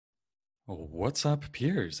What's up,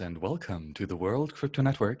 peers, and welcome to the World Crypto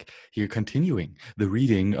Network. Here, continuing the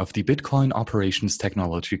reading of the Bitcoin Operations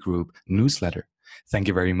Technology Group newsletter. Thank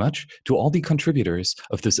you very much to all the contributors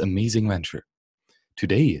of this amazing venture.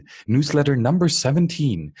 Today, newsletter number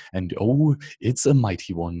 17, and oh, it's a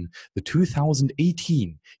mighty one, the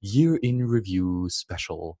 2018 Year in Review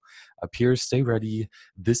Special. Peers, stay ready.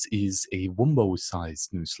 This is a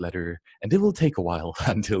Wumbo-sized newsletter, and it will take a while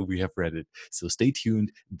until we have read it, so stay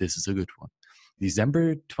tuned. This is a good one.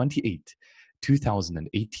 December 28,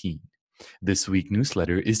 2018. This week's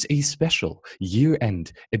newsletter is a special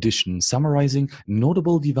year-end edition summarizing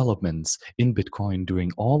notable developments in Bitcoin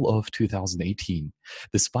during all of 2018.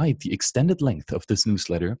 Despite the extended length of this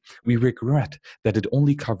newsletter, we regret that it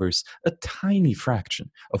only covers a tiny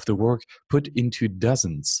fraction of the work put into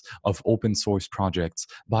dozens of open source projects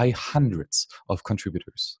by hundreds of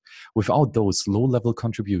contributors. Without those low-level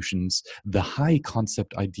contributions, the high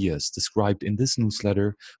concept ideas described in this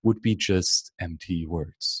newsletter would be just empty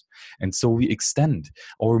words. And so we extend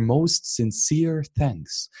our most sincere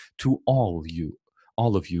thanks to all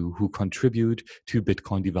of you who contribute to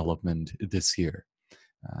Bitcoin development this year.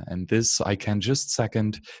 And this I can just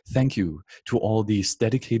second. Thank you to all these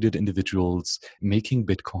dedicated individuals making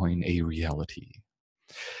Bitcoin a reality.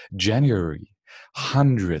 January,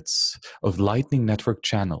 hundreds of Lightning Network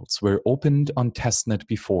channels were opened on testnet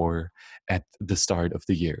before at the start of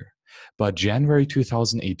the year. But January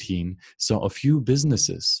 2018 saw a few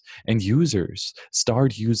businesses and users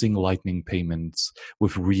start using Lightning payments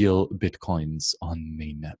with real Bitcoins on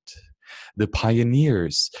mainnet. The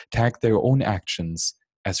pioneers tagged their own actions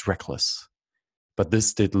as reckless. But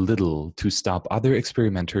this did little to stop other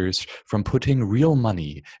experimenters from putting real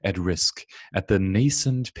money at risk at the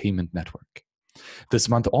nascent payment network. This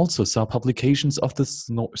month also saw publications of the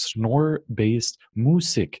Schnorr-based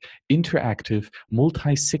Music interactive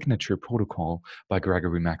multi-signature protocol by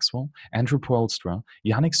Gregory Maxwell, Andrew Poelstra,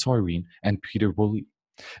 Yannick Soirin, and Peter Woolley.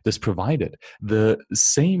 This provided the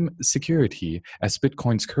same security as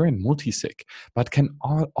Bitcoin's current multisig, but can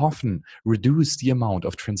often reduce the amount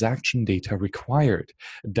of transaction data required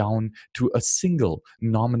down to a single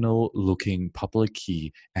nominal-looking public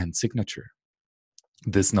key and signature.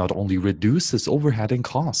 This not only reduces overhead and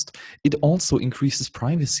cost, it also increases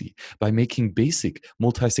privacy by making basic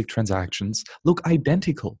multi-sig transactions look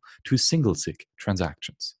identical to single-sig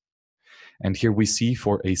transactions. And here we see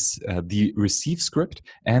for the receive script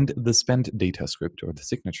and the spend data script, or the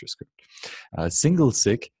signature script. Single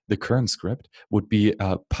sig, the current script, would be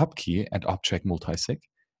a pub key and Optech multisig,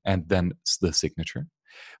 and then the signature.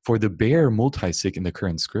 For the bare multisig in the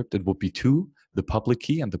current script, it would be 2, the public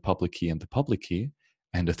key and the public key and the public key,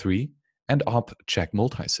 and a 3, and Optech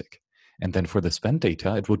multisig. And then for the spend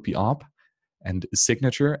data, it would be op and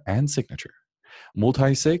signature and signature.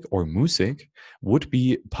 Multisig or musig would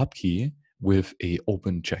be pub key with a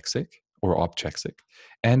open checksig or op checksig,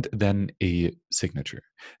 and then a signature.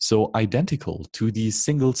 So identical to the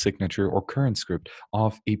single signature or current script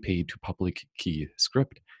of a pay to public key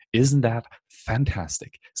script. Isn't that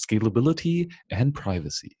fantastic? Scalability and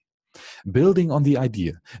privacy. Building on the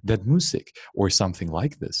idea that music or something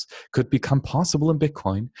like this could become possible in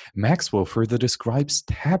Bitcoin, Maxwell further describes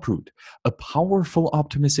Taproot, a powerful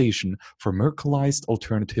optimization for Merkleized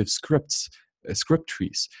alternative script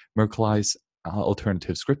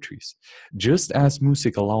trees. Just as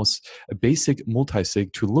music allows a basic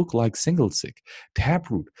multisig to look like single-sig,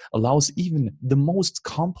 Taproot allows even the most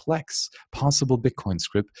complex possible Bitcoin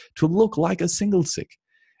script to look like a single-sig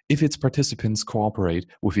if its participants cooperate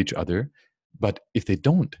with each other, but if they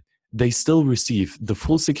don't, they still receive the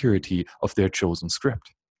full security of their chosen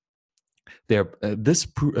script. This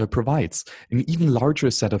provides an even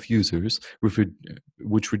larger set of users,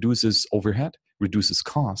 which reduces overhead, reduces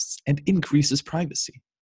costs, and increases privacy.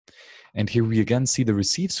 And here we again see the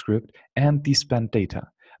receive script and the spend data.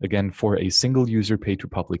 Again, for a single user pay to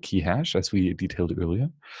public key hash, as we detailed earlier.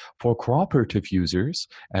 For cooperative users,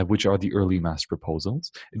 which are the early mask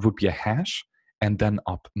proposals, it would be a hash and then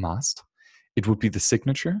op masked. It would be the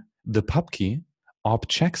signature, the pub key, op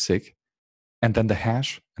checksig, and then the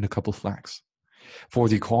hash and a couple flags. For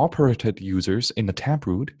the cooperated users in the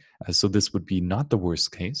Taproot, so this would be not the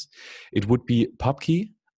worst case, it would be pub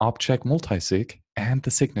key, Optech multisig, and the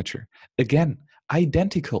signature. Again,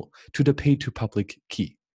 identical to the pay to public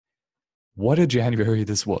key. What a January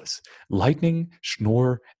this was. Lightning,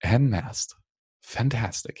 Schnorr, and Mast.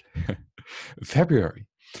 Fantastic. February.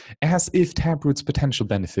 As if Taproot's potential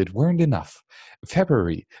benefit weren't enough,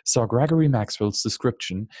 February saw Gregory Maxwell's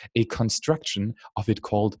description a construction of it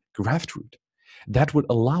called Graftroot. That would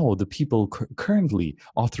allow the people currently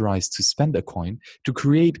authorized to spend a coin to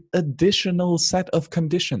create additional set of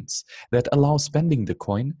conditions that allow spending the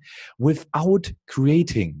coin without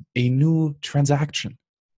creating a new transaction.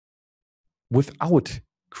 Without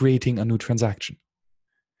creating a new transaction.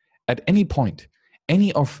 At any point,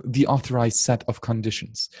 any of the authorized set of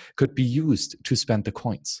conditions could be used to spend the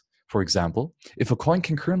coins. For example, if a coin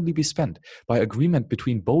can currently be spent by agreement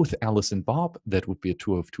between both Alice and Bob, that would be a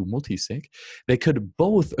 2 of 2 multisig, they could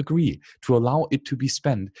both agree to allow it to be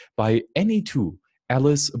spent by any two,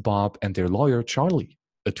 Alice, Bob, and their lawyer, Charlie,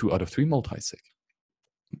 a 2 out of 3 multisig.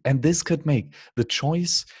 And this could make the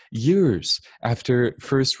choice years after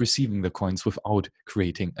first receiving the coins without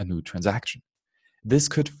creating a new transaction. This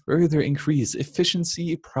could further increase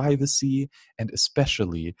efficiency, privacy, and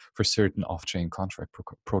especially for certain off-chain contract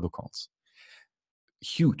protocols.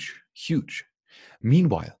 Huge, huge.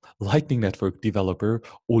 Meanwhile, Lightning Network developer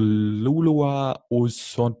Ololua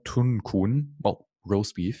Osotunkun, well,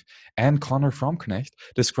 roast beef, and Connor Fromknecht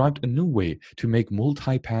described a new way to make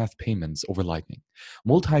multi-path payments over Lightning.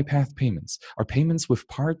 Multi-path payments are payments with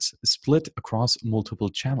parts split across multiple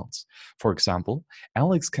channels. For example,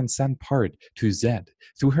 Alex can send part to Zed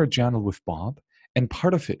through her channel with Bob and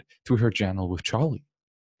part of it through her channel with Charlie.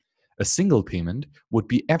 A single payment would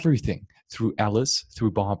be everything through Alice,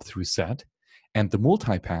 through Bob, through Zed, and the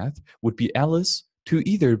multi-path would be Alice to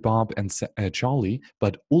either Bob and Charlie,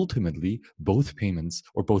 but ultimately both payments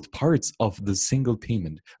or both parts of the single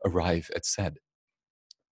payment arrive at Zed.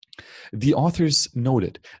 The authors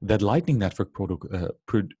noted that Lightning Network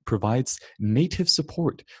provides native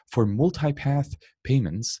support for multi-path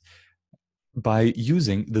payments by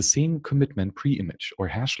using the same commitment pre-image or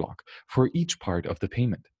hash lock for each part of the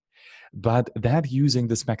payment. But that using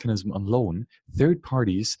this mechanism alone, third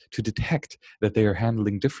parties to detect that they are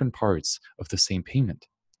handling different parts of the same payment.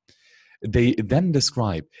 They then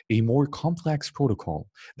describe a more complex protocol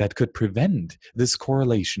that could prevent this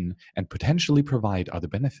correlation and potentially provide other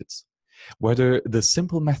benefits. Whether the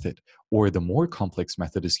simple method or the more complex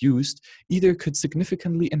method is used, either could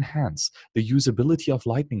significantly enhance the usability of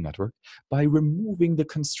Lightning Network by removing the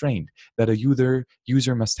constraint that a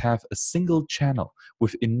user must have a single channel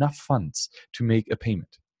with enough funds to make a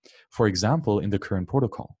payment. For example, in the current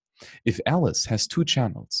protocol, if Alice has two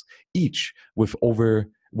channels, each with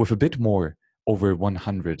a bit more over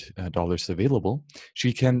 $100 available,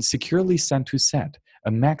 she can securely send to Zed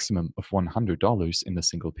a maximum of $100 in a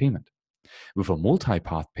single payment. With a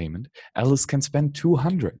multi-path payment, Alice can spend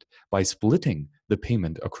 $200 by splitting the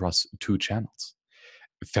payment across two channels.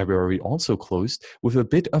 February also closed with a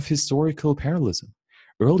bit of historical parallelism.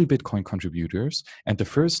 Early Bitcoin contributors and the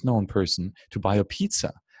first known person to buy a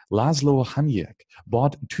pizza, Laszlo Haniek,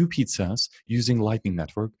 bought 2 pizzas using Lightning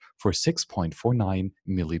Network for 6.49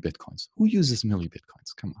 millibitcoins. Who uses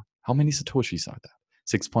millibitcoins? Come on. How many Satoshis are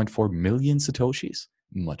that? 6.4 million Satoshis?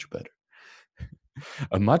 Much better.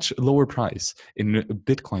 A much lower price in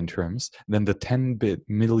Bitcoin terms than the 10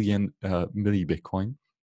 million millibitcoin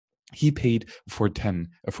he paid for 2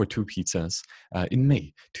 pizzas in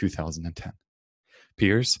May 2010.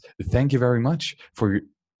 Piers, thank you very much for your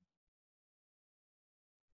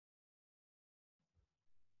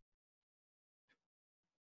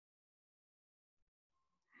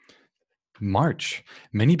March.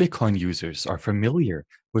 Many Bitcoin users are familiar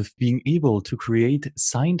with being able to create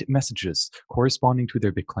signed messages corresponding to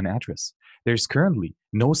their Bitcoin address. There's currently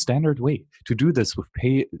no standard way to do this with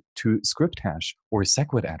pay to script hash or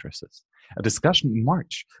SegWit addresses. A discussion in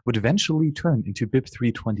March would eventually turn into BIP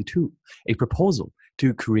 322, a proposal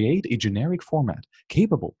to create a generic format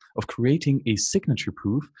capable of creating a signature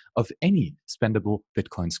proof of any spendable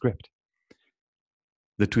Bitcoin script.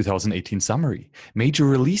 The 2018 summary, major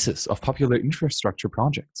releases of popular infrastructure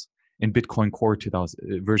projects. In Bitcoin Core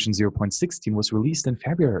version 0.16 was released in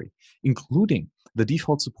February, including the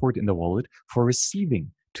default support in the wallet for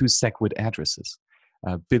receiving 2 SegWit addresses.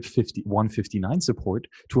 BIP 159 support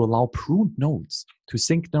to allow pruned nodes to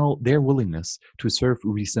signal their willingness to serve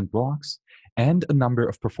recent blocks, and a number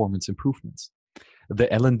of performance improvements. The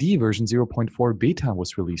LND version 0.4 beta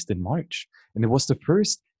was released in March, and it was the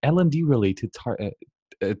first LND-related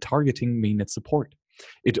targeting mainnet support.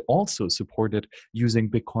 It also supported using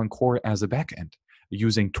Bitcoin Core as a backend,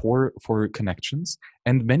 using Tor for connections,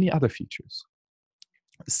 and many other features.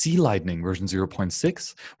 C Lightning version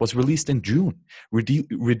 0.6 was released in June,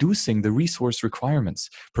 reducing the resource requirements,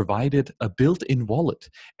 provided a built-in wallet,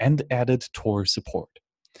 and added Tor support.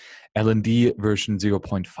 LND version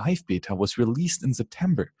 0.5 beta was released in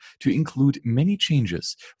September to include many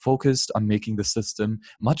changes focused on making the system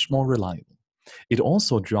much more reliable. It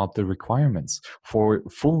also dropped the requirements for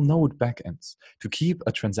full node backends to keep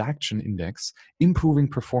a transaction index, improving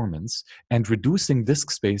performance and reducing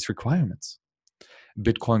disk space requirements.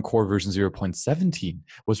 Bitcoin Core version 0.17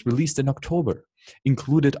 was released in October,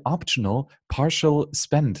 included optional partial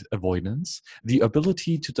spend avoidance, the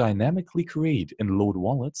ability to dynamically create and load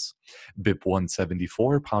wallets, BIP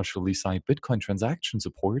 174 partially signed Bitcoin transaction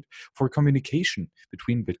support for communication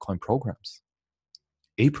between Bitcoin programs.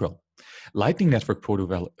 April, Lightning Network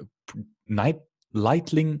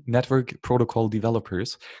Lightning Network Protocol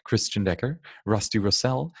developers Christian Decker, Rusty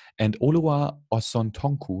Russell, and Oluwa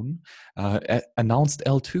Osontonkun announced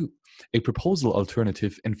L2, a proposal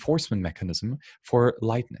alternative enforcement mechanism for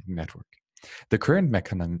Lightning Network. The current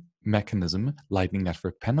mechanism, Lightning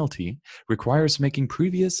Network Penalty, requires making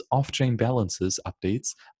previous off-chain balances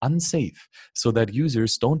updates unsafe so that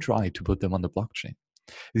users don't try to put them on the blockchain.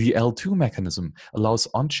 The L2 mechanism allows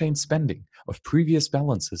on-chain spending of previous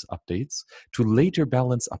balances updates to later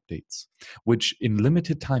balance updates, which in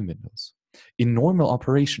limited time windows. In normal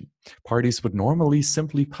operation, parties would normally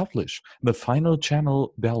simply publish the final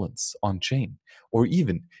channel balance on-chain, or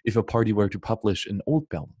even if a party were to publish an old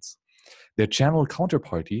balance. Their channel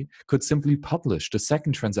counterparty could simply publish the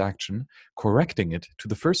second transaction, correcting it to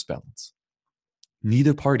the first balance.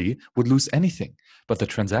 Neither party would lose anything but the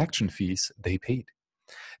transaction fees they paid.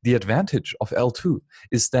 The advantage of L2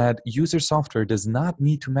 is that user software does not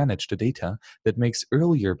need to manage the data that makes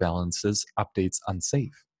earlier balances updates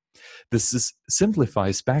unsafe. This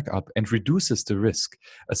simplifies backup and reduces the risk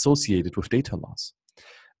associated with data loss.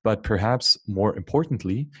 But perhaps more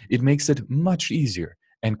importantly, it makes it much easier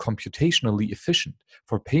and computationally efficient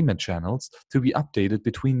for payment channels to be updated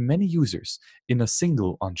between many users in a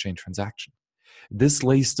single on-chain transaction. This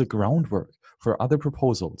lays the groundwork for other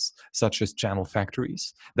proposals, such as channel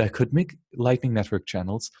factories, that could make Lightning Network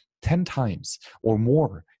channels 10 times or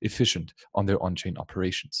more efficient on their on-chain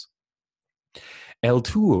operations.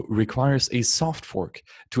 L2 requires a soft fork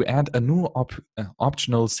to add a new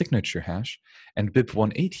optional signature hash and BIP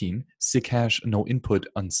 118 SIG hash no input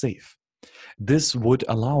unsafe. This would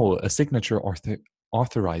allow a signature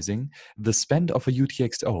authorizing the spend of a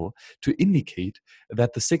UTXO to indicate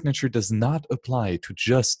that the signature does not apply to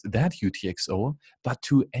just that UTXO, but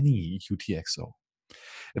to any UTXO.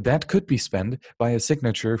 That could be spent by a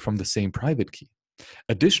signature from the same private key.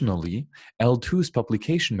 Additionally, L2's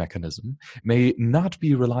publication mechanism may not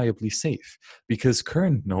be reliably safe because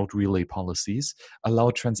current node relay policies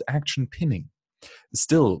allow transaction pinning.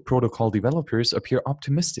 Still, protocol developers appear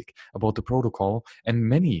optimistic about the protocol, and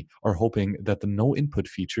many are hoping that the no input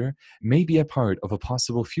feature may be a part of a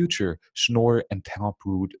possible future Schnorr and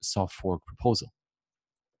Taproot soft fork proposal.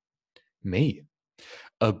 May.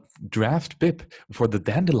 A draft BIP for the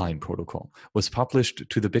Dandelion protocol was published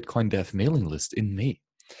to the Bitcoin Dev mailing list in May.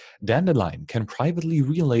 Dandelion can privately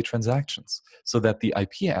relay transactions so that the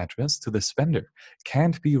IP address to the spender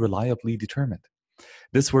can't be reliably determined.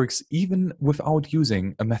 This works even without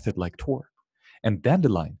using a method like Tor. And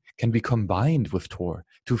Dandelion can be combined with Tor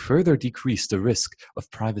to further decrease the risk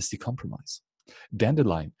of privacy compromise.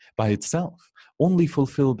 Dandelion, by itself, only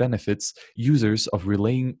fulfill benefits users of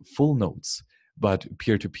relaying full nodes, but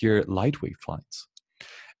peer-to-peer lightweight clients.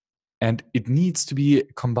 And it needs to be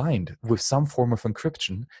combined with some form of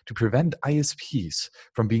encryption to prevent ISPs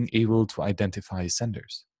from being able to identify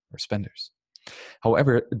senders or spenders.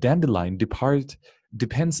 However, Dandelion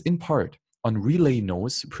depends in part on relay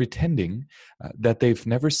nodes pretending that they've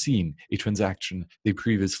never seen a transaction they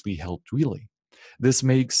previously helped relay. This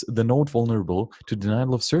makes the node vulnerable to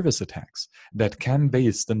denial of service attacks that can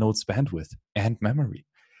base the node's bandwidth and memory.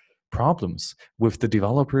 Problems with the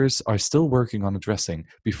developers are still working on addressing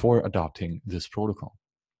before adopting this protocol.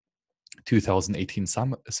 2018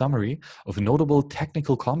 summary of notable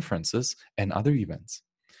technical conferences and other events.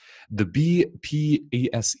 The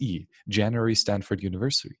BPASE, January Stanford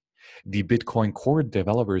University, the Bitcoin Core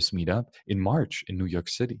Developers Meetup in March in New York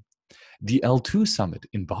City, the L2 Summit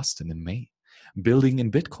in Boston in May, Building in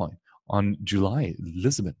Bitcoin on July,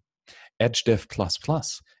 Lisbon,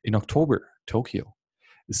 EdgeDev++ in October, Tokyo,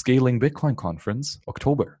 Scaling Bitcoin Conference,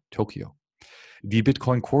 October, Tokyo, the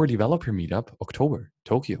Bitcoin Core Developer Meetup, October,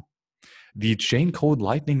 Tokyo, the Chain Code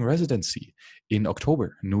Lightning Residency in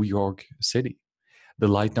October, New York City, the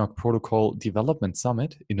Lightning Protocol Development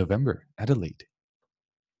Summit in November, Adelaide.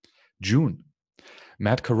 June,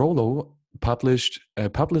 Matt Carollo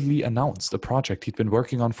publicly announced a project he'd been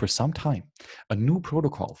working on for some time, a new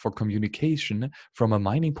protocol for communication from a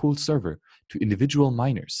mining pool server to individual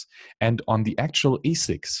miners, and on the actual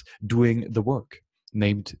ASICs doing the work.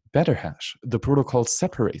 Named BetterHash, the protocol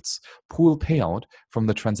separates pool payout from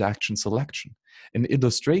the transaction selection. An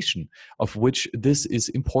illustration of which this is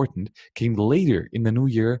important came later in the new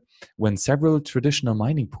year when several traditional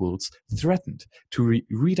mining pools threatened to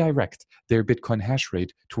redirect their Bitcoin hash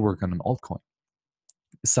rate to work on an altcoin,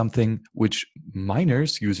 something which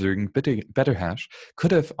miners using BetterHash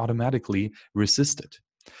could have automatically resisted.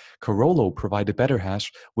 Carollo provided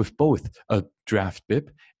BetterHash with both a draft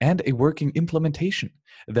BIP and a working implementation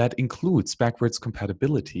that includes backwards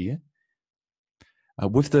compatibility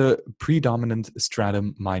with the predominant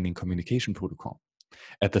Stratum mining communication protocol.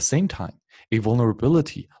 At the same time, a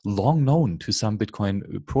vulnerability long known to some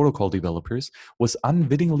Bitcoin protocol developers was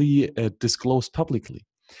unwittingly disclosed publicly.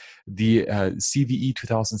 The CVE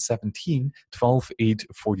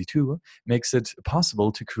 2017-12842 makes it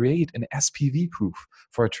possible to create an SPV proof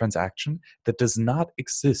for a transaction that does not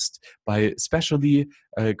exist by specially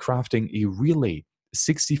crafting a relay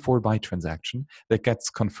 64-byte transaction that gets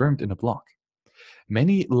confirmed in a block.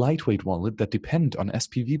 Many lightweight wallets that depend on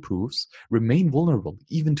SPV proofs remain vulnerable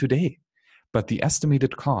even today, but the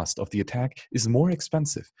estimated cost of the attack is more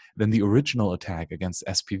expensive than the original attack against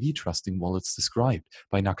SPV trusting wallets described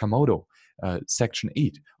by Nakamoto, Section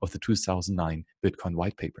 8 of the 2009 Bitcoin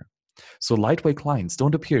white paper. So lightweight clients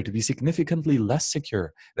don't appear to be significantly less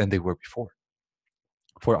secure than they were before.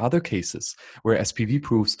 For other cases where SPV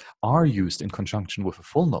proofs are used in conjunction with a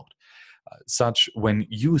full node, such when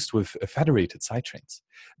used with federated sidechains,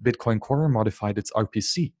 Bitcoin Core modified its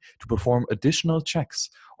RPC to perform additional checks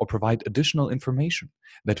or provide additional information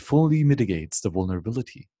that fully mitigates the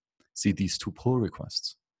vulnerability. See these two pull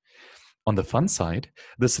requests. On the fun side,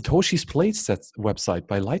 the Satoshi's Playsets website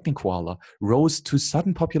by Lightning Koala rose to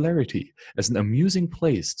sudden popularity as an amusing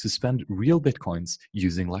place to spend real Bitcoins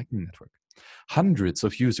using Lightning Network. Hundreds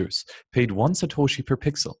of users paid 1 Satoshi per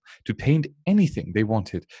pixel to paint anything they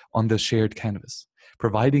wanted on the shared canvas,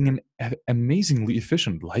 providing an amazingly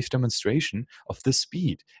efficient live demonstration of the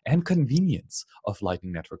speed and convenience of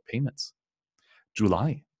Lightning Network payments.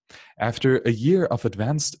 July. After a year of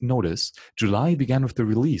advanced notice, July began with the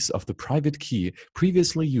release of the private key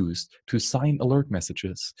previously used to sign alert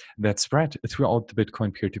messages that spread throughout the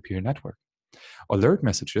Bitcoin peer-to-peer network. Alert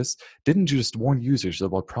messages didn't just warn users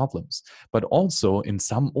about problems, but also, in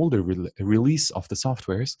some older release of the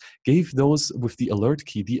softwares, gave those with the alert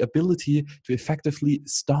key the ability to effectively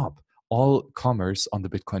stop all commerce on the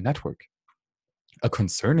Bitcoin network. A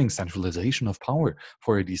concerning centralization of power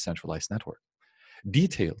for a decentralized network.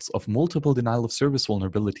 Details of multiple denial of service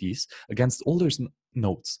vulnerabilities against older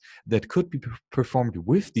nodes that could be performed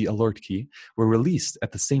with the alert key were released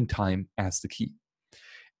at the same time as the key.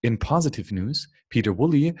 In positive news, Peter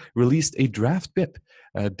Woolley released a draft BIP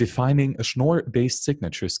defining a Schnorr-based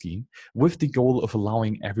signature scheme with the goal of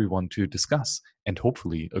allowing everyone to discuss and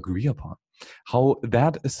hopefully agree upon how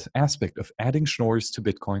that aspect of adding Schnorrs to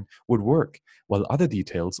Bitcoin would work, while other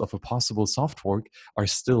details of a possible soft fork are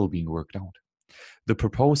still being worked out. The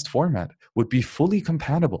proposed format would be fully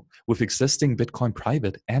compatible with existing Bitcoin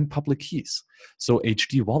private and public keys, so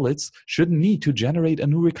HD wallets shouldn't need to generate a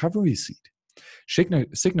new recovery seed.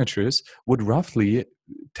 Signatures would roughly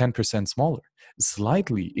 10% smaller,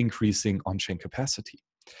 slightly increasing on-chain capacity.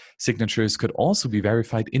 Signatures could also be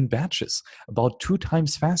verified in batches, about 2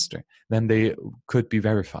 times faster than they could be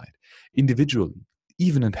verified individually,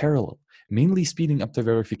 even in parallel, mainly speeding up the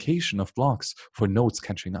verification of blocks for nodes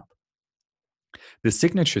catching up. The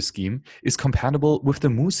signature scheme is compatible with the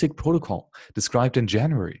MUSIC protocol described in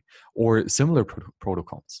January or similar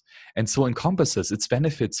protocols, and so encompasses its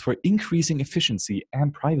benefits for increasing efficiency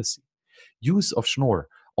and privacy. Use of Schnorr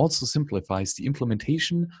also simplifies the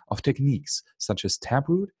implementation of techniques such as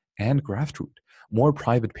Taproot and Graftroot, more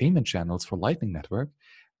private payment channels for Lightning Network,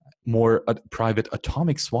 more private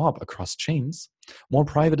atomic swap across chains, more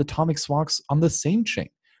private atomic swaps on the same chain,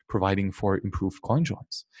 providing for improved coin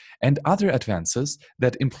joins, and other advances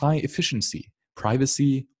that imply efficiency,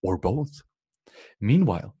 privacy, or both.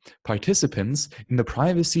 Meanwhile, participants in the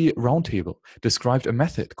Privacy Roundtable described a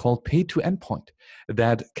method called pay-to-endpoint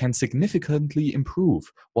that can significantly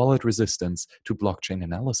improve wallet resistance to blockchain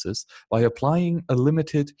analysis by applying a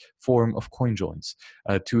limited form of coin joins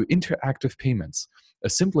to interactive payments. A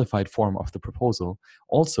simplified form of the proposal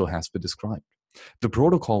also has been described. The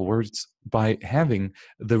protocol works by having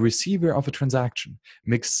the receiver of a transaction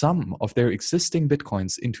mix some of their existing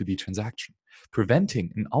Bitcoins into the transaction,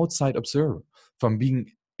 preventing an outside observer from being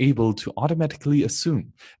able to automatically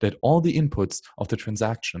assume that all the inputs of the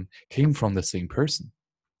transaction came from the same person.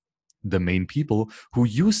 The main people who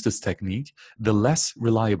use this technique, the less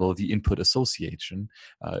reliable the input association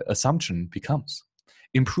assumption becomes.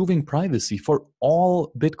 improving privacy for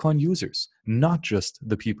all Bitcoin users, not just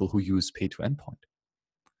the people who use pay to endpoint.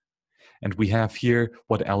 And we have here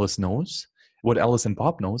what Alice knows, what Alice and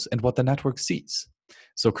Bob knows, and what the network sees.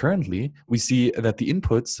 So currently, we see that the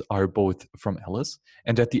inputs are both from Alice,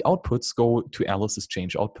 and that the outputs go to Alice's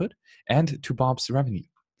change output and to Bob's revenue.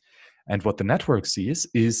 And what the network sees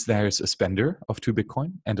is there's a spender of 2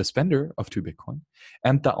 Bitcoin and a spender of 2 Bitcoin.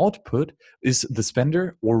 And the output is the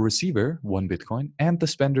spender or receiver, 1 Bitcoin, and the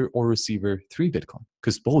spender or receiver, 3 Bitcoin,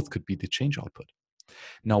 because both could be the change output.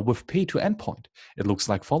 Now with pay to endpoint, it looks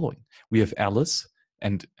like following. We have Alice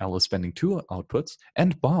and Alice spending 2 outputs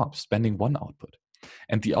and Bob spending 1 output.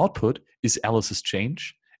 And the output is Alice's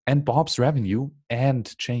change and Bob's revenue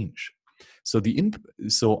and change. So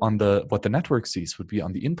what the network sees would be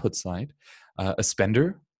on the input side, a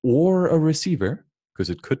spender or a receiver, because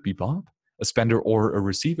it could be Bob, a spender or a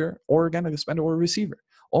receiver, or again a spender or a receiver.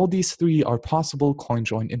 All these 3 are possible coin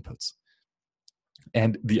join inputs.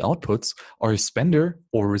 And the outputs are a spender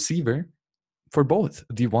or receiver for both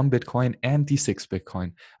the 1 Bitcoin and the 6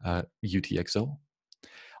 Bitcoin UTXO.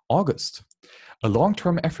 August. A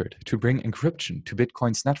long-term effort to bring encryption to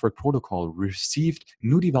Bitcoin's network protocol received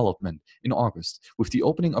new development in August with the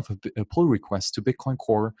opening of a pull request to Bitcoin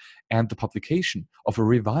Core and the publication of a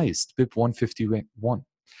revised BIP 151.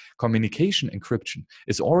 Communication encryption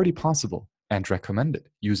is already possible and recommended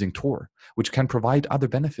using Tor, which can provide other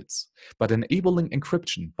benefits, but enabling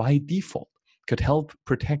encryption by default could help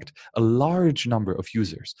protect a large number of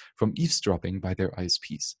users from eavesdropping by their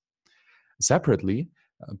ISPs. Separately,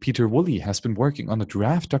 Peter Woolley has been working on a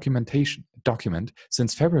draft document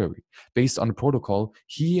since February based on a protocol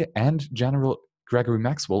he and General Gregory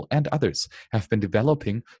Maxwell and others have been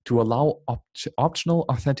developing to allow optional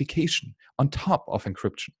authentication on top of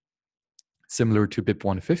encryption. Similar to BIP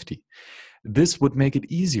 150, this would make it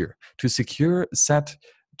easier to securely set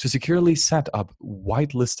up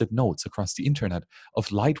whitelisted nodes across the internet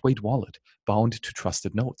of lightweight wallet bound to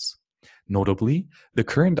trusted nodes. Notably, the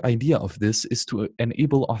current idea of this is to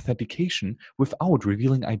enable authentication without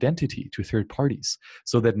revealing identity to third parties,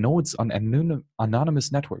 so that nodes on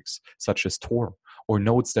anonymous networks, such as Tor, or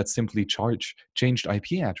nodes that simply changed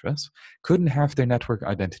IP address, couldn't have their network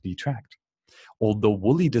identity tracked. Although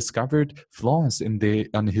Woolley discovered flaws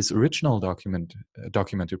on his original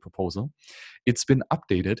documented proposal, it's been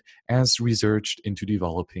updated as research into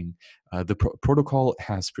developing the protocol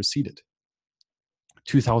has proceeded.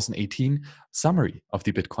 2018 summary of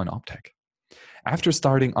the Bitcoin Optech. After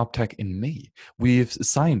starting Optech in May, we've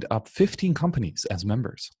signed up 15 companies as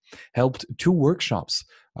members, helped 2 workshops,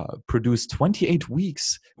 produced 28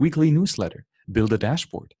 weekly newsletter, build a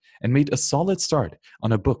dashboard, and made a solid start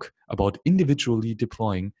on a book about individually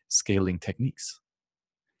deploying scaling techniques.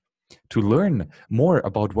 To learn more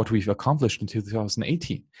about what we've accomplished in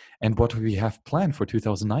 2018 and what we have planned for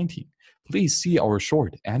 2019, please see our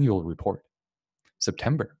short annual report.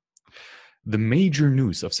 September. The major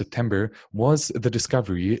news of September was the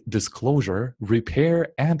discovery, disclosure, repair,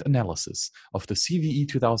 and analysis of the CVE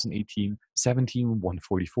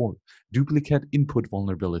 2018-17-144 duplicate input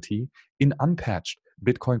vulnerability in unpatched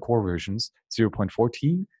Bitcoin Core versions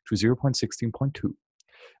 0.14 to 0.16.2.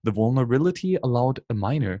 The vulnerability allowed a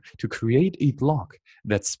miner to create a block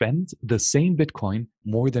that spent the same Bitcoin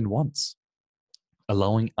more than once,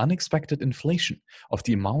 allowing unexpected inflation of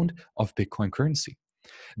the amount of Bitcoin currency.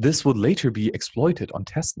 This would later be exploited on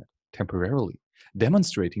testnet temporarily,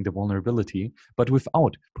 demonstrating the vulnerability, but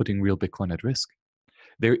without putting real Bitcoin at risk.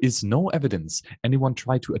 There is no evidence anyone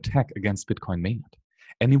tried to attack against Bitcoin mainnet.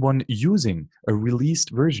 Anyone using a released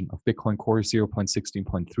version of Bitcoin Core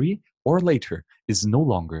 0.16.3 or later is no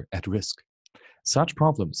longer at risk. Such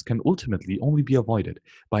problems can ultimately only be avoided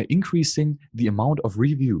by increasing the amount of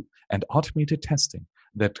review and automated testing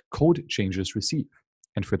that code changes receive.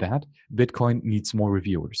 And for that, Bitcoin needs more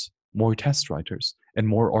reviewers, more test writers, and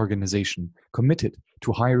more organization committed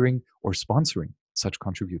to hiring or sponsoring such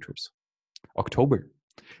contributors. October.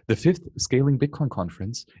 The 5th Scaling Bitcoin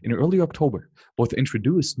Conference in early October both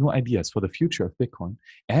introduced new ideas for the future of Bitcoin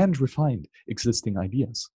and refined existing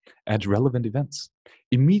ideas at relevant events.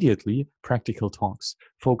 Immediately, practical talks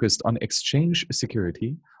focused on exchange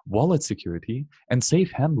security, wallet security, and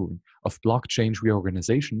safe handling of blockchain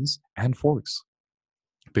reorganizations and forks.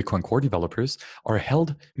 Bitcoin Core developers are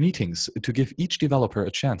held meetings to give each developer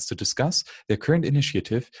a chance to discuss their current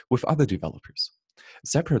initiative with other developers.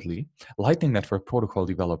 Separately, Lightning Network Protocol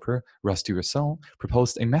developer Rusty Russell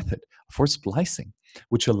proposed a method for splicing,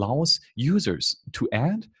 which allows users to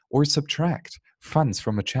add or subtract funds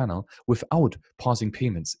from a channel without pausing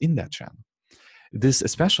payments in that channel. This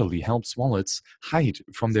especially helps wallets hide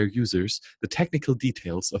from their users the technical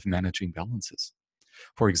details of managing balances.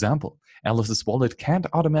 For example, Alice's wallet can't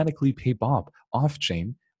automatically pay Bob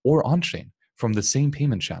off-chain or on-chain from the same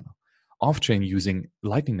payment channel. Off-chain using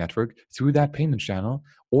Lightning Network through that payment channel,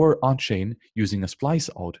 or on-chain using a splice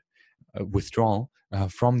out withdrawal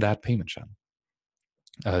from that payment channel.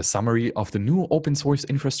 A summary of the new open source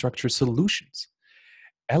infrastructure solutions.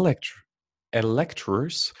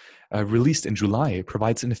 Electors, released in July,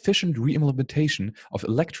 provides an efficient re-implementation of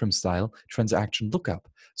Electrum-style transaction lookup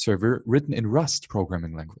server written in Rust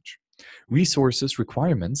programming language. Resources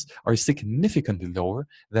requirements are significantly lower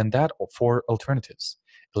than that for alternatives.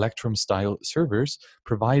 Electrum-style servers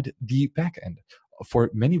provide the backend for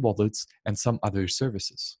many wallets and some other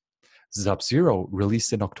services. Sub-Zero,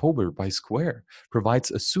 released in October by Square, provides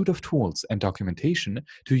a suite of tools and documentation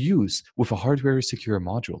to use with a hardware-secure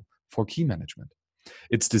module for key management.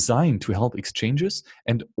 It's designed to help exchanges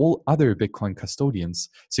and all other Bitcoin custodians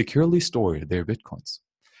securely store their Bitcoins.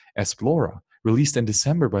 Esplora, released in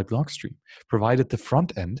December by Blockstream, provided the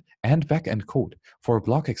front-end and back-end code for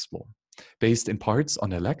Block Explorer. Based in parts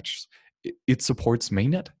on Electrs, it supports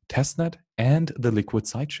mainnet, testnet, and the Liquid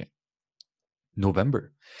sidechain.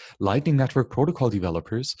 November. Lightning Network protocol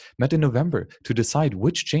developers met in November to decide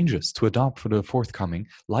which changes to adopt for the forthcoming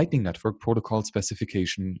Lightning Network protocol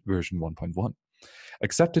specification version 1.1.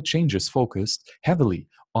 Accepted changes focused heavily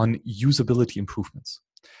on usability improvements.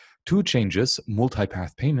 Two changes,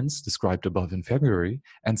 multipath payments described above in February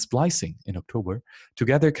and splicing in October,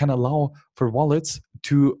 together can allow for wallets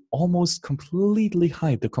to almost completely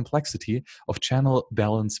hide the complexity of channel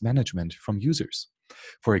balance management from users.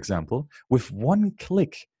 For example, with one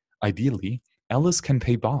click, ideally, Alice can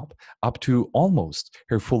pay Bob up to almost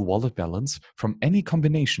her full wallet balance from any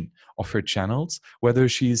combination of her channels, whether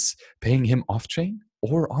she's paying him off-chain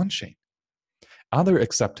or on-chain. Other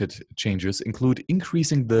accepted changes include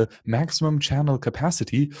increasing the maximum channel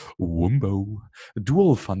capacity,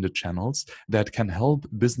 dual-funded channels that can help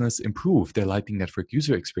business improve their Lightning Network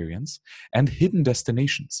user experience, and hidden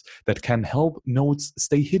destinations that can help nodes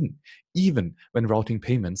stay hidden, even when routing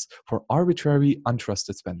payments for arbitrary,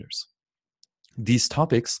 untrusted spenders. These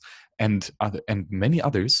topics and many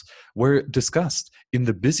others were discussed in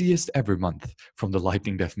the busiest ever month from the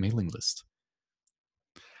Lightning Dev mailing list.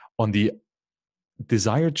 On the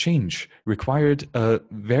desired change required a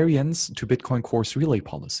variance to Bitcoin Core's relay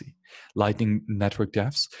policy. Lightning Network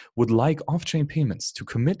devs would like off-chain payments to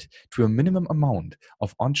commit to a minimum amount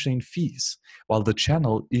of on-chain fees while the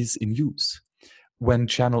channel is in use. When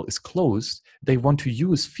channel is closed, they want to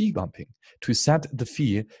use fee bumping to set the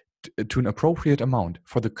fee to an appropriate amount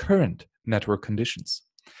for the current network conditions.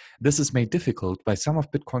 This is made difficult by some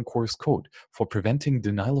of Bitcoin Core's code for preventing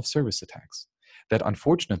denial of service attacks. That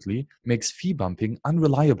unfortunately makes fee bumping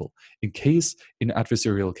unreliable in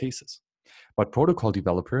adversarial cases. But protocol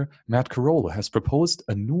developer Matt Carroll has proposed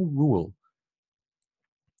a new rule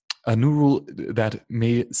that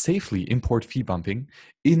may safely import fee bumping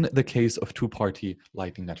in the case of two-party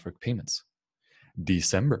Lightning Network payments.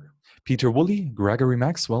 December. Peter Woolley, Gregory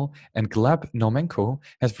Maxwell, and Gleb Naumenko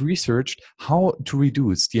have researched how to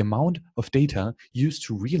reduce the amount of data used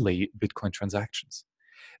to relay Bitcoin transactions.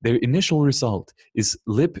 Their initial result is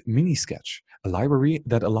libminisketch, a library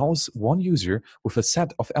that allows one user with a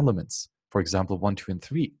set of elements, for example 1, 2, and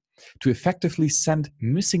 3, to effectively send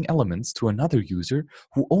missing elements to another user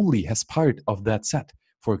who only has part of that set,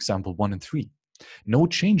 for example 1 and 3. No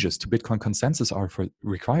changes to Bitcoin consensus are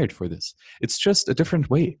required for this. It's just a different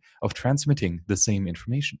way of transmitting the same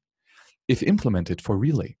information. If implemented for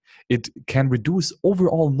relay, it can reduce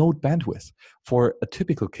overall node bandwidth for a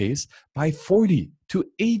typical case by 40 to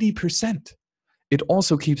 80%. It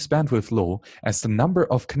also keeps bandwidth low as the number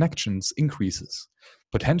of connections increases,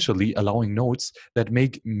 potentially allowing nodes that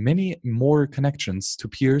make many more connections to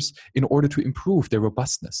peers in order to improve the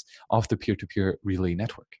robustness of the peer-to-peer relay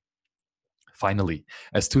network. Finally,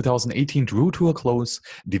 as 2018 drew to a close,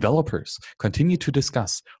 developers continue to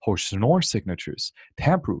discuss how Schnorr signatures,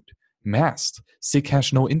 Taproot, masked,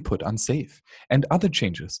 SigHash no input unsafe, and other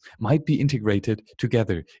changes might be integrated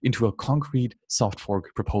together into a concrete soft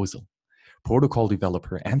fork proposal. Protocol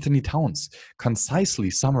developer Anthony Towns concisely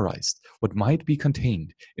summarized what might be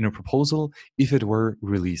contained in a proposal if it were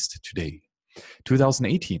released today.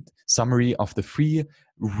 2018 summary of the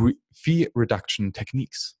fee reduction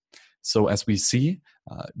techniques. So as we see,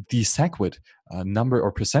 the SegWit number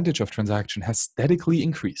or percentage of transaction has steadily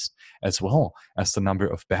increased, as well as the number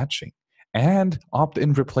of batching and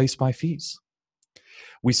opt-in replaced by fees.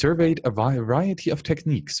 We surveyed a variety of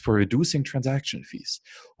techniques for reducing transaction fees,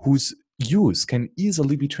 whose use can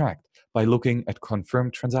easily be tracked by looking at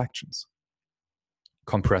confirmed transactions.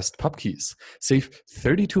 Compressed pub keys save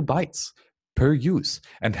 32 bytes per use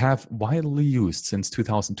and have widely used since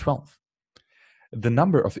 2012. The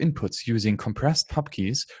number of inputs using compressed pub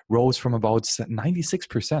keys rose from about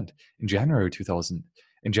 96% in January to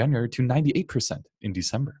 98% in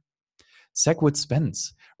December. SegWit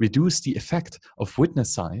spends reduce the effect of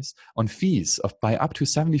witness size on fees by up to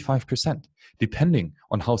 75%, depending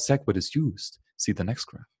on how SegWit is used. See the next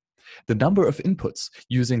graph. The number of inputs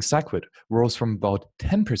using SegWit rose from about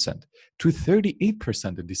 10% to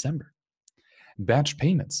 38% in December. Batch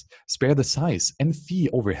payments spare the size and fee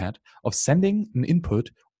overhead of sending an input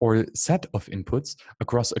or set of inputs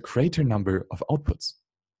across a greater number of outputs,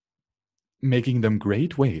 making them a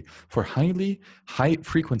great way for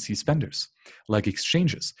high-frequency spenders, like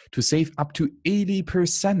exchanges, to save up to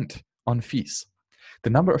 80% on fees. The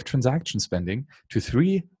number of transaction spending to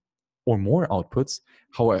 3 or more outputs,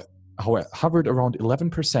 however, hovered around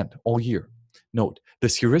 11% all year. Note,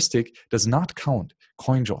 this heuristic does not count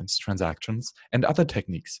CoinJoins transactions and other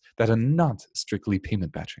techniques that are not strictly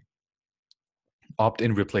payment batching.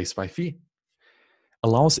 Opt-in replaced by fee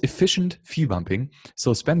allows efficient fee bumping,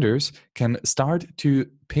 so spenders can start to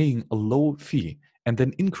paying a low fee and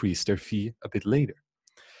then increase their fee a bit later.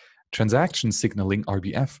 Transaction signaling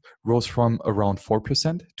RBF rose from around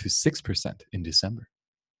 4% to 6% in December.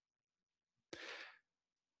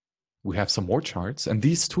 We have some more charts, and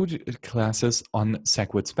these two classes on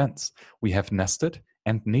SegWit spends. We have nested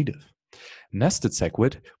and native. Nested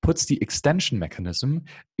SegWit puts the extension mechanism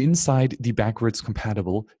inside the backwards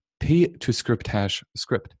compatible pay-to-script hash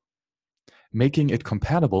script, making it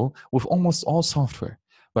compatible with almost all software,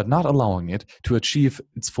 but not allowing it to achieve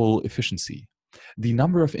its full efficiency. The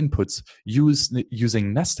number of inputs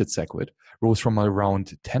using nested SegWit rose from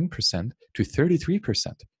around 10% to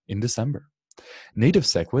 33% in December. Native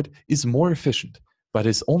SegWit is more efficient, but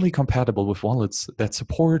is only compatible with wallets that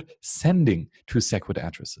support sending to SegWit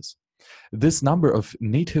addresses. This number of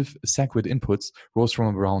native SegWit inputs rose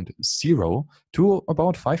from around 0 to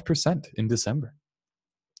about 5% in December.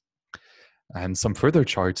 And some further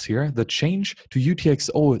charts here, the change to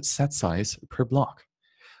UTXO set size per block.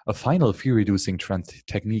 A final fee-reducing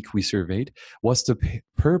technique we surveyed was the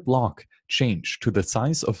per block change to the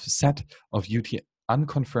size of set of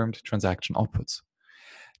unconfirmed transaction outputs.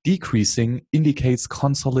 Decreasing indicates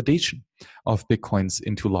consolidation of Bitcoins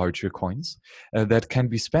into larger coins that can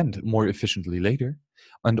be spent more efficiently later.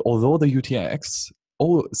 And although the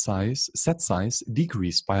UTXO set size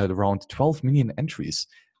decreased by around 12 million entries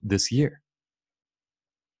this year.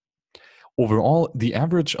 Overall, the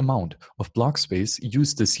average amount of block space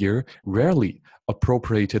used this year rarely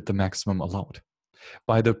appropriated the maximum allowed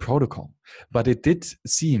by the protocol, but it did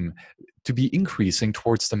seem to be increasing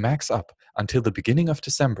towards the max up until the beginning of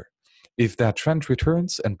December. If that trend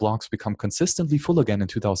returns and blocks become consistently full again in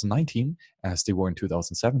 2019, as they were in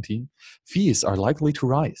 2017, fees are likely to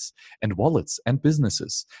rise, and wallets and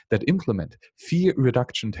businesses that implement fee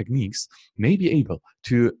reduction techniques may be able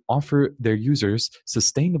to offer their users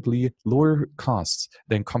sustainably lower costs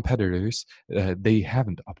than competitors they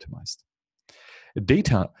haven't optimized.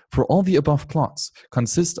 Data for all the above plots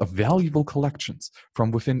consist of valuable collections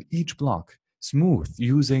from within each block, smoothed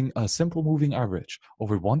using a simple moving average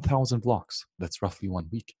over 1,000 blocks. That's roughly 1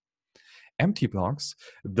 week. Empty blocks,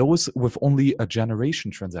 those with only a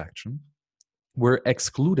generation transaction, were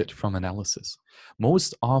excluded from analysis.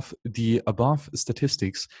 Most of the above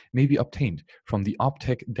statistics may be obtained from the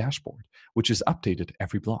Optech dashboard, which is updated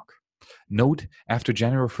every block. Note, after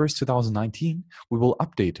January 1st, 2019, we will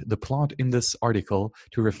update the plot in this article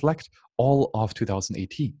to reflect all of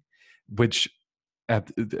 2018,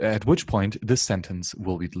 at which point this sentence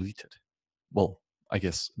will be deleted. Well, I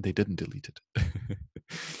guess they didn't delete it.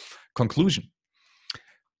 Conclusion.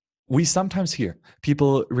 We sometimes hear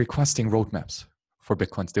people requesting roadmaps for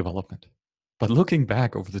Bitcoin's development. But looking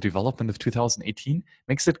back over the development of 2018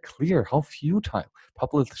 makes it clear how futile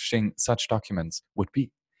publishing such documents would be.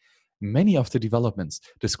 Many of the developments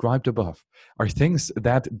described above are things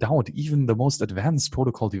that doubt even the most advanced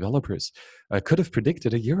protocol developers could have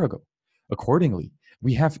predicted a year ago. Accordingly,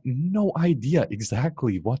 we have no idea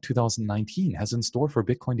exactly what 2019 has in store for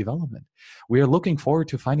Bitcoin development. We are looking forward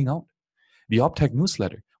to finding out. The Optech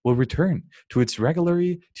newsletter will return to its regular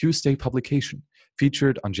Tuesday publication,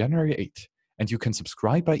 featured on January 8th, and you can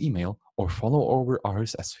subscribe by email or follow our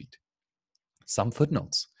RSS feed. Some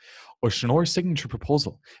footnotes. A Schnorr signature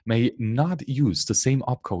proposal may not use the same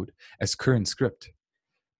opcode as current script,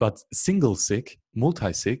 but single sig,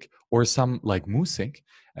 multi-sig, or some like mu-sig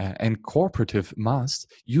and cooperative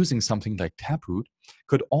mast using something like Taproot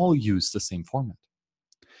could all use the same format.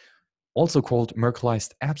 also called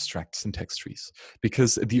Merkleized abstract syntax trees,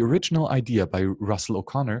 because the original idea by Russell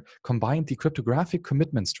O'Connor combined the cryptographic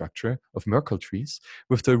commitment structure of Merkle trees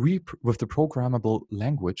with the programmable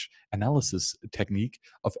language analysis technique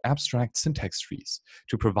of abstract syntax trees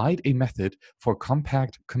to provide a method for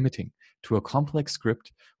compact committing to a complex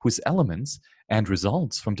script whose elements and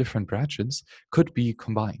results from different branches could be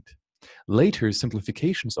combined. Later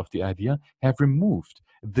simplifications of the idea have removed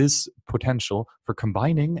this potential for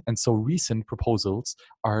combining, and so recent proposals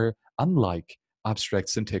are unlike abstract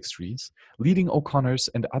syntax trees, leading O'Connors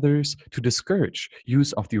and others to discourage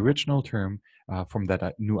use of the original term from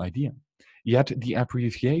that new idea. Yet the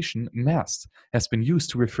abbreviation MAST has been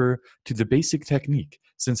used to refer to the basic technique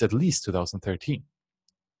since at least 2013.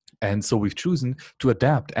 And so we've chosen to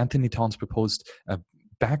adapt Anthony Town's proposed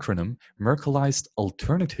backronym Merkleized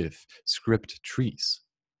alternative script trees.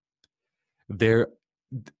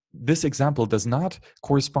 This example does not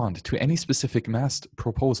correspond to any specific MAST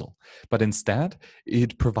proposal, but instead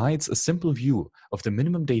it provides a simple view of the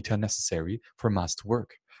minimum data necessary for MAST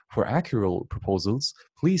work. For accurate proposals,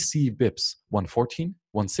 please see BIPs 114,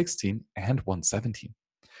 116, and 117.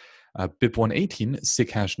 BIP 118,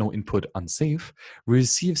 SIG hash no input unsafe,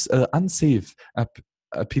 receives an unsafe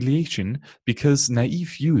appellation because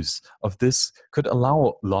naive use of this could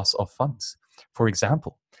allow loss of funds. For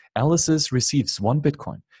example, Alice receives 1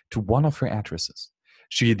 Bitcoin to one of her addresses.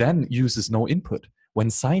 She then uses no input when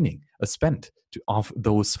signing a spend of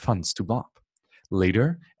those funds to Bob.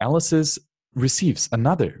 Later, Alice receives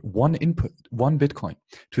another 1 Bitcoin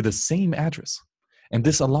to the same address. And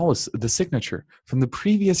this allows the signature from the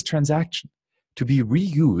previous transaction to be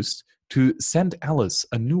reused to send Alice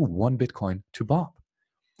a new 1 Bitcoin to Bob.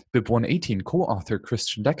 BIP 118 co-author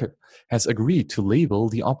Christian Decker has agreed to label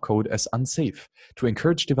the opcode as unsafe to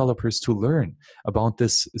encourage developers to learn about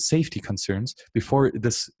this safety concerns before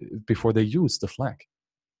they use the flag.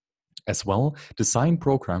 As well, design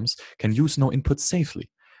programs can use no input safely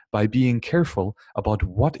by being careful about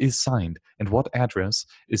what is signed and what address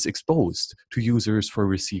is exposed to users for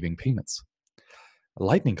receiving payments.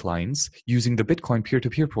 Lightning clients using the Bitcoin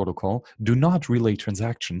peer-to-peer protocol do not relay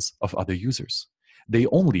transactions of other users. They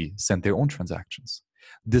only send their own transactions.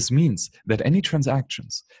 This means that any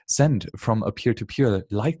transactions sent from a peer-to-peer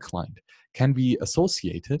light client can be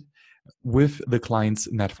associated with the client's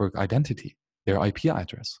network identity, their IP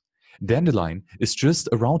address. Dandelion is just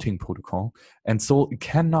a routing protocol, and so it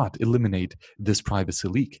cannot eliminate this privacy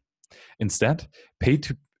leak. Instead,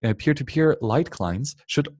 peer-to-peer light clients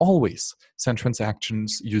should always send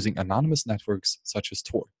transactions using anonymous networks such as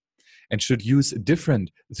Tor, and should use different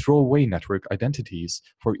throwaway network identities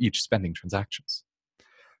for each spending transactions.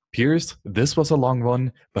 Peers, this was a long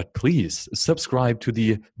one, but please subscribe to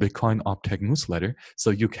the Bitcoin Optech newsletter so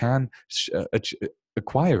you can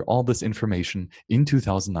acquire all this information in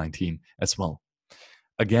 2019 as well.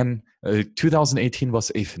 Again, 2018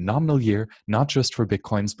 was a phenomenal year, not just for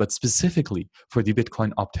Bitcoins, but specifically for the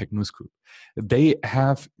Bitcoin Optech News Group. They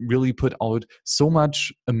have really put out so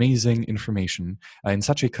much amazing information in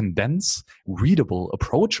such a condensed, readable,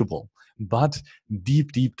 approachable, but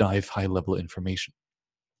deep dive, high-level information.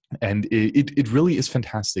 And it really is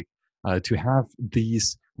fantastic to have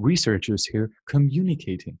these researchers here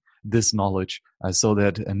communicating this knowledge so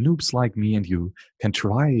that noobs like me and you can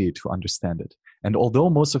try to understand it. And although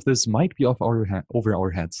most of this might be over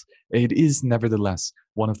our heads, it is nevertheless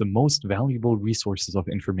one of the most valuable resources of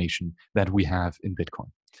information that we have in Bitcoin.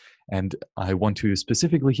 And I want to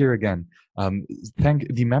specifically here again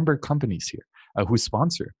thank the member companies here who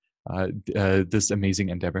sponsor this amazing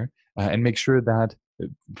endeavor and make sure that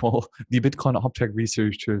the Bitcoin Optech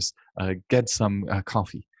researchers get some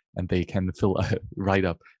coffee and they can fill right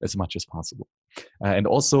up as much as possible. And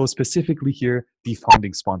also specifically here, the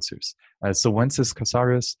founding sponsors. So Wences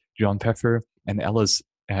Casares, John Pfeffer, and Alex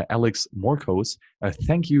Morcos,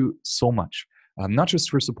 thank you so much. Not just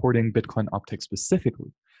for supporting Bitcoin Optech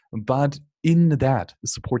specifically, but in that,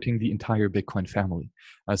 supporting the entire Bitcoin family.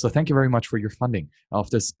 So thank you very much for your funding of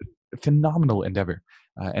this phenomenal endeavor.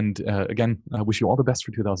 And again, I wish you all the best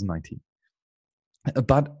for 2019.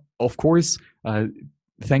 But of course,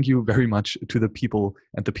 thank you very much to the people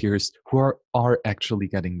and the peers who are actually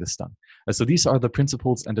getting this done. So these are the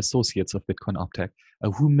principals and associates of Bitcoin Optech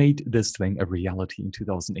who made this thing a reality in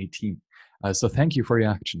 2018. So thank you for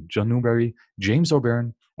your action. John Newberry, James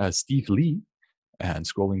O'Byrne, Steve Lee, and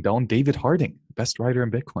scrolling down, David Harding, best writer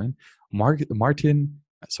in Bitcoin, Martin,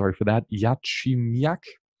 sorry for that, Yachimiak,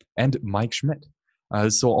 and Mike Schmidt.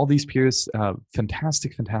 So all these peers,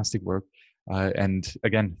 fantastic work. And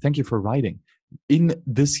again, thank you for writing. In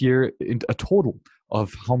this year, in a total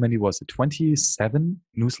of how many was it? 27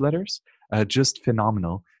 newsletters. Just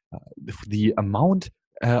phenomenal. The amount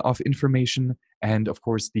of information and, of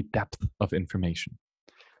course, the depth of information.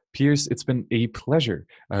 Piers, it's been a pleasure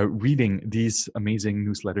reading these amazing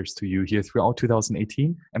newsletters to you here throughout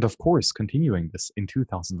 2018, and of course, continuing this in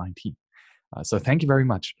 2019. So thank you very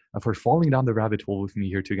much for falling down the rabbit hole with me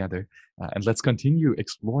here together, and let's continue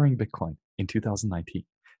exploring Bitcoin in 2019.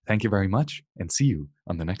 Thank you very much, and see you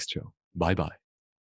on the next show. Bye-bye.